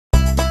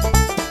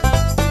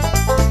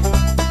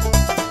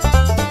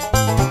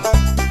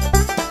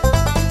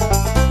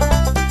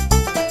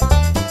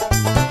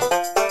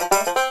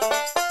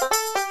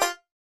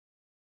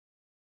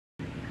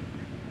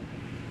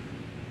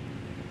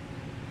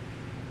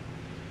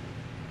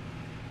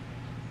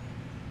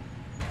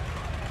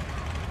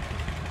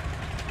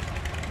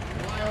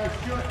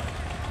Schutz,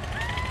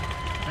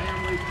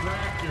 Family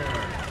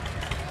Tractor.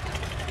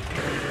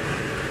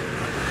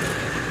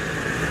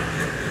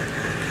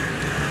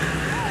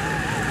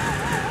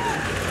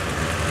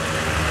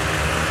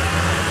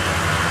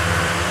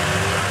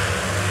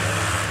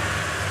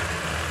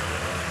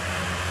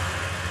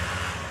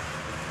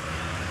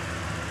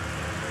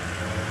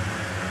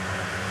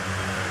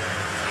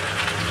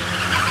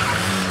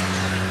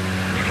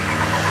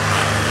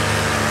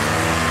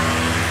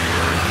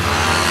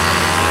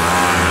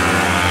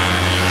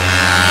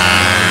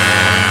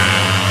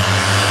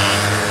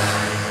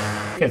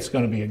 It's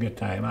going to be a good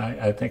time.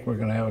 I think we're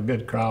going to have a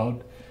good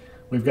crowd.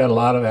 We've got a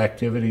lot of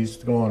activities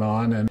going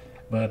on,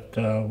 but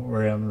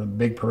we're having a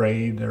big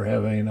parade. They're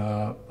having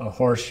a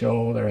horse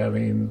show. They're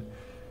having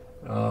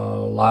a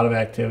lot of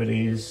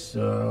activities.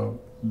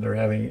 They're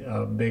having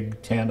a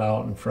big tent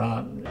out in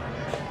front.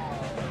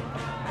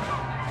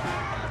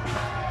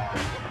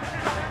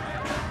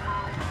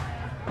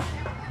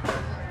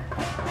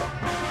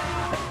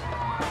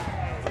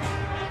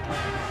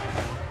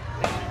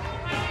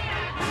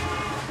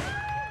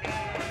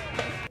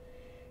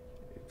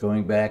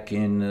 Going back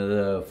in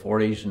the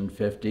 40s and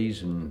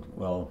 50s, and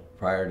well,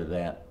 prior to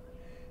that,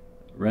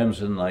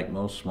 Remsen, like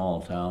most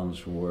small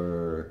towns,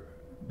 were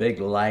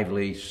big,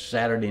 lively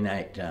Saturday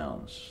night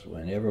towns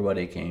when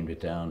everybody came to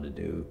town to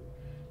do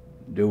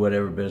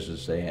whatever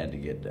business they had to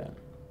get done.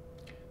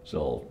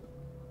 So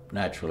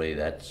naturally,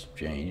 that's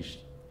changed.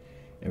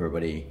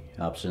 Everybody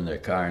hops in their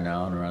car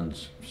now and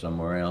runs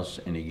somewhere else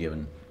any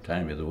given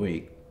time of the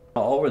week.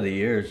 Over the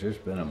years, there's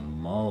been a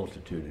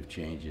multitude of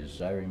changes.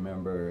 I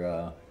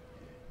remember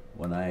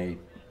when I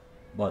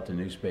bought the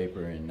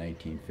newspaper in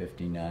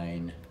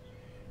 1959,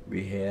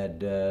 we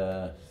had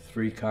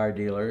 3 car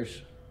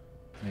dealers,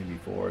 maybe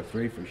 4,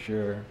 3 for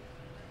sure,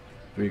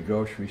 3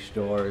 grocery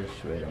stores.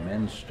 We had a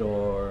men's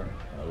store,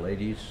 a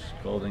ladies'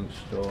 clothing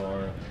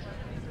store,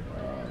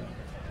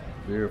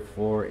 3 or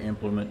 4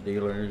 implement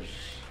dealers.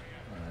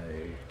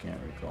 I can't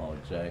recall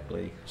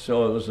exactly.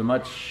 So it was a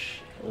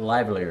much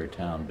livelier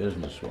town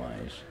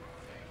business-wise.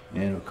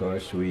 And of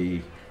course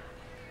we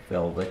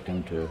fell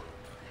victim to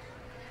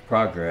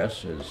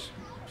progress, as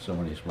so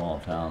many small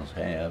towns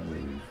have.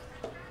 We've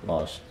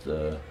lost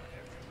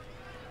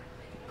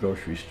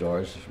grocery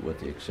stores, with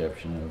the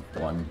exception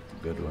of one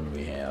good one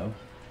we have.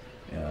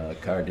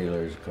 Car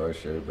dealers, of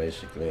course, are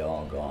basically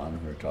all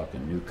gone. We're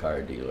talking new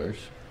car dealers.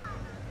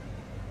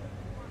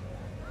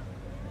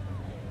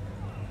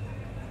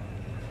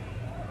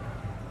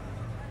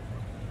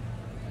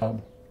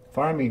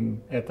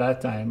 Farming at that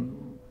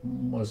time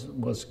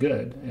was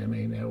good. I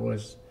mean,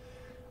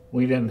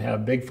 we didn't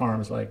have big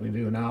farms like we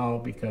do now,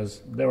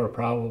 because there were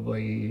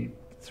probably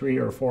 3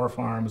 or 4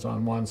 farms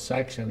on one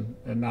section,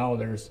 and now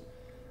there's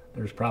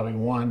probably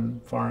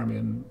 1 farm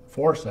in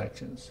 4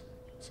 sections.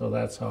 So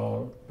that's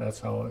how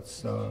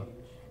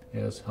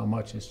it's how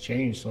much has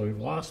changed. So we've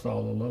lost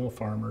all the little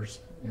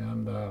farmers,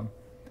 and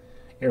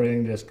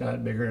everything just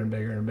got bigger and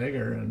bigger and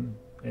bigger,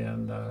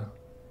 and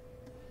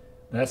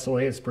that's the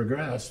way it's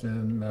progressed.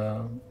 And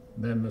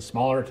then the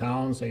smaller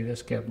towns, they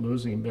just kept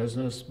losing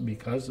business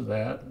because of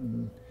that.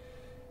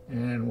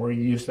 And where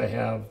you used to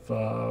have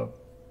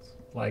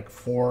like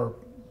 4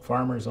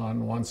 farmers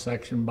on one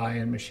section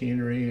buying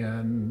machinery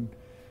and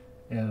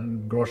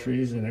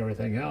groceries and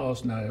everything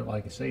else, now,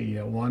 like I say, you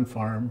have 1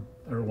 farm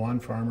or 1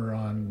 farmer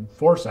on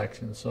 4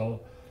 sections. So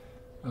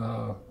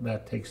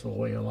that takes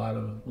away a lot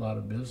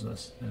of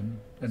business, and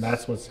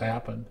that's what's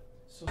happened.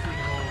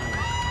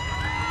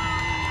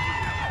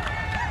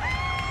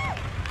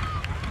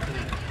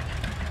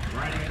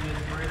 Riding in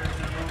this greater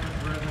St. Louis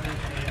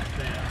residents and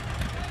staff.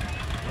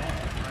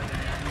 Welcome, glad to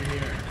have you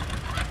here.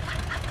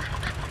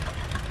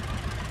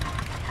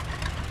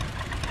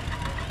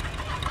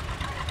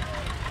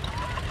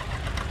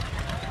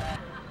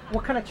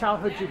 What kind of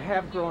childhood did you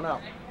have growing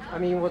up? I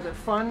mean, was it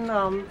fun,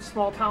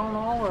 small town and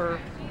all, or?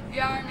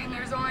 Yeah, I mean,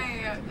 there's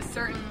only a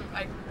certain,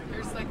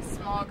 there's like a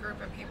small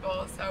group of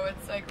people, so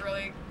it's like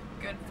really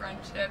good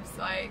friendships.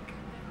 Like,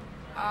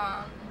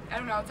 I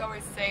don't know, it's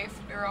always safe.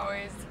 We were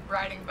always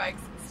riding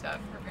bikes and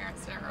stuff. Our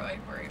parents didn't really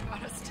worry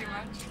about us too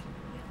much.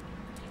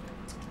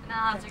 No,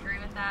 I'll have to agree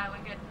with that. We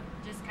could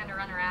just kind of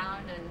run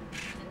around and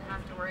didn't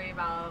have to worry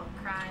about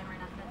crime or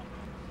nothing.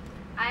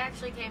 I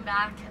actually came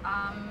back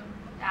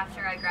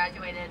after I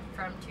graduated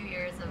from 2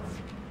 years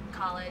of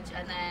college,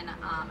 and then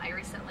I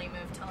recently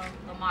moved to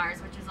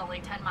Lamar's, which is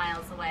only 10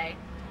 miles away,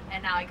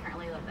 and now I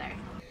currently live there.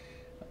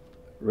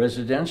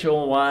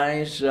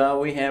 Residential-wise,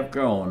 we have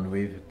grown.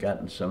 We've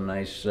gotten some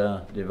nice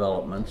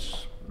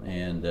developments,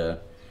 and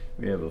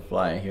we have a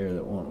fly here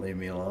that won't leave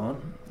me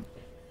alone.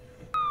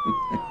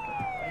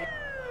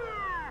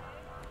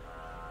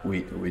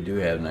 we do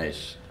have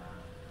nice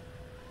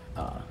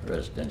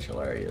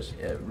residential areas.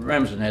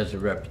 Remsen has a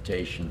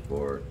reputation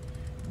for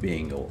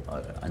being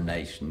a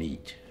nice,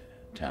 neat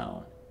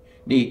town.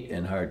 Neat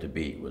and hard to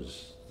beat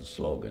was the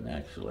slogan,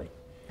 actually.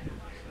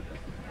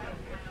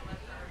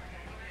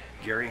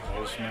 Gary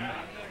Holzman.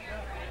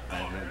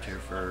 I've lived here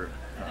for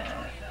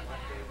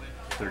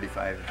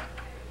 35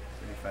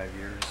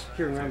 years.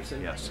 Here in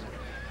Remsen? Yes.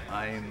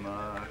 I'm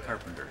a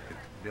carpenter.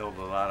 Build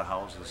a lot of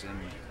houses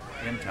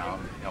in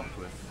town, helped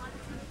with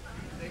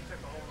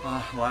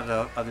a lot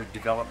of other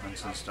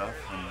developments and stuff,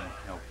 and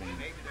helping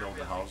build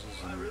the houses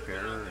and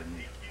repair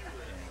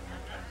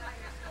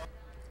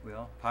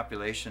well,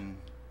 population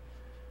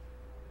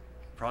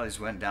probably has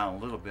went down a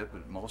little bit,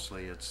 but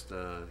mostly it's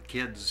the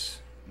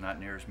kids, not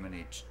near as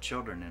many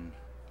children in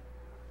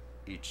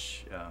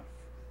each,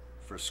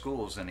 for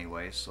schools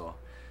anyway, so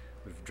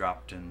we've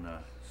dropped in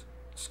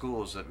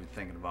schools that we're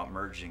thinking about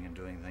merging and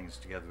doing things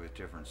together with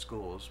different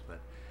schools, but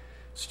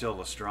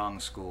still a strong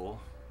school,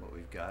 what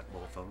we've got,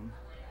 both of them.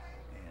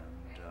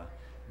 And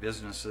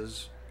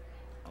businesses,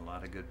 a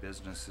lot of good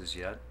businesses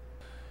yet.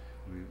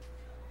 We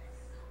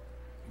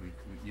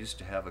used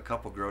to have a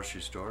couple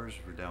grocery stores,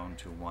 we're down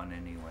to one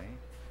anyway,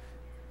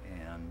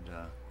 and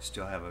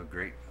still have a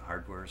great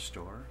hardware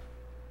store,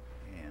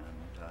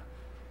 and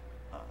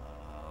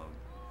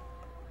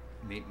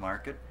meat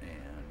market, and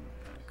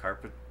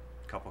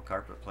couple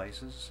carpet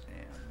places,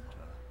 and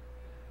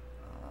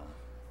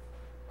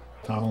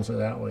towns are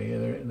that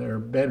way. They're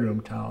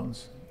bedroom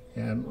towns,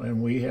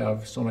 and we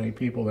have so many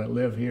people that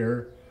live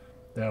here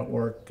that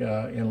work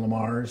in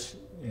Lamar's,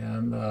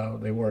 and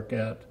they work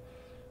at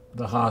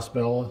the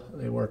hospital,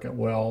 they work at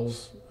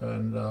Wells,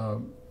 and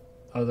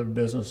other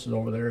businesses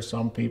over there.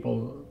 Some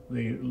people,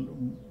 they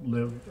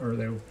live or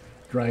they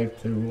drive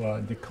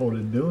to Dakota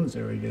Dunes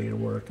every day to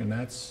work, and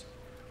that's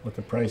with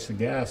the price of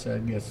gas,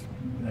 that gets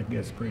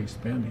pretty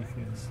spendy.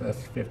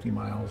 That's 50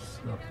 miles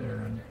up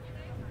there,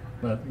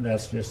 but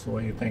that's just the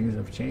way things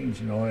have changed.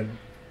 You know,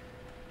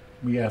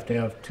 we have to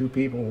have two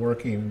people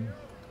working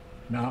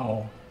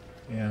now,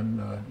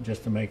 and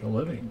just to make a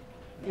living.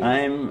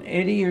 I'm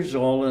 80 years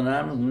old, and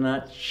I'm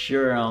not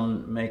sure I'll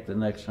make the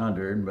next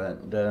 100, but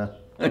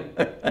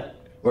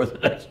or the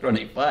next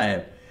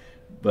 25.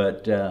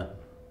 But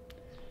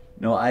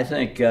no, I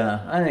think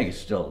it's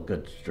still a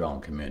good, strong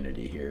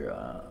community here.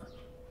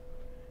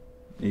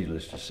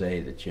 Needless to say,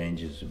 the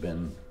changes have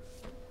been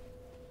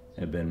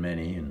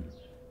many, and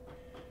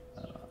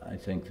I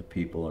think the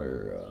people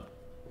are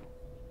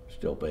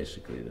still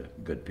basically the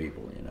good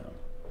people, you know.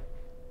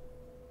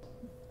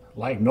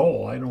 Like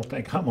Noel, I don't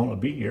think I'm going to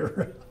be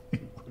here.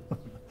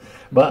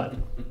 But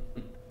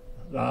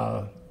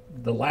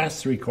the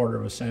last 3/4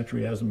 of a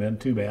century hasn't been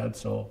too bad,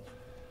 so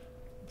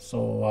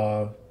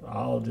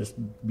I'll just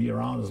be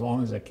around as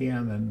long as I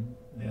can,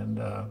 and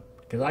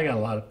because I got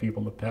a lot of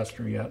people to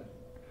pester yet.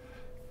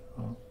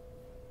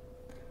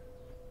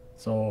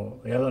 So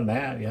other than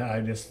that, yeah,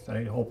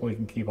 I hope we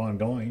can keep on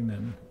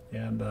going,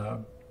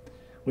 and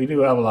we do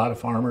have a lot of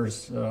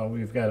farmers.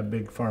 We've got a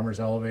big farmers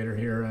elevator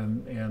here,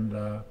 and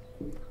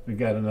we've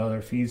got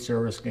another feed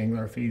service,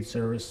 Gingler Feed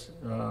Service.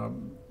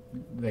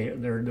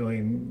 They're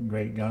doing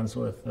great guns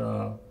with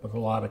a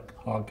lot of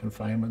hog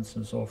confinements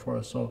and so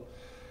forth. So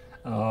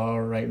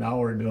right now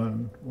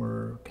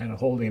we're kind of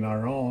holding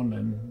our own,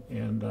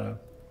 and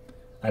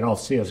I don't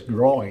see us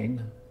growing,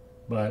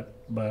 but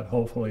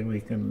hopefully we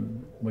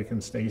can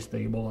stay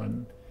stable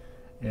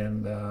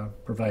and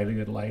provide a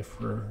good life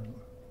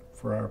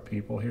for our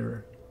people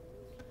here.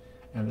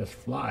 And this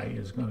fly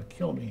is going to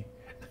kill me.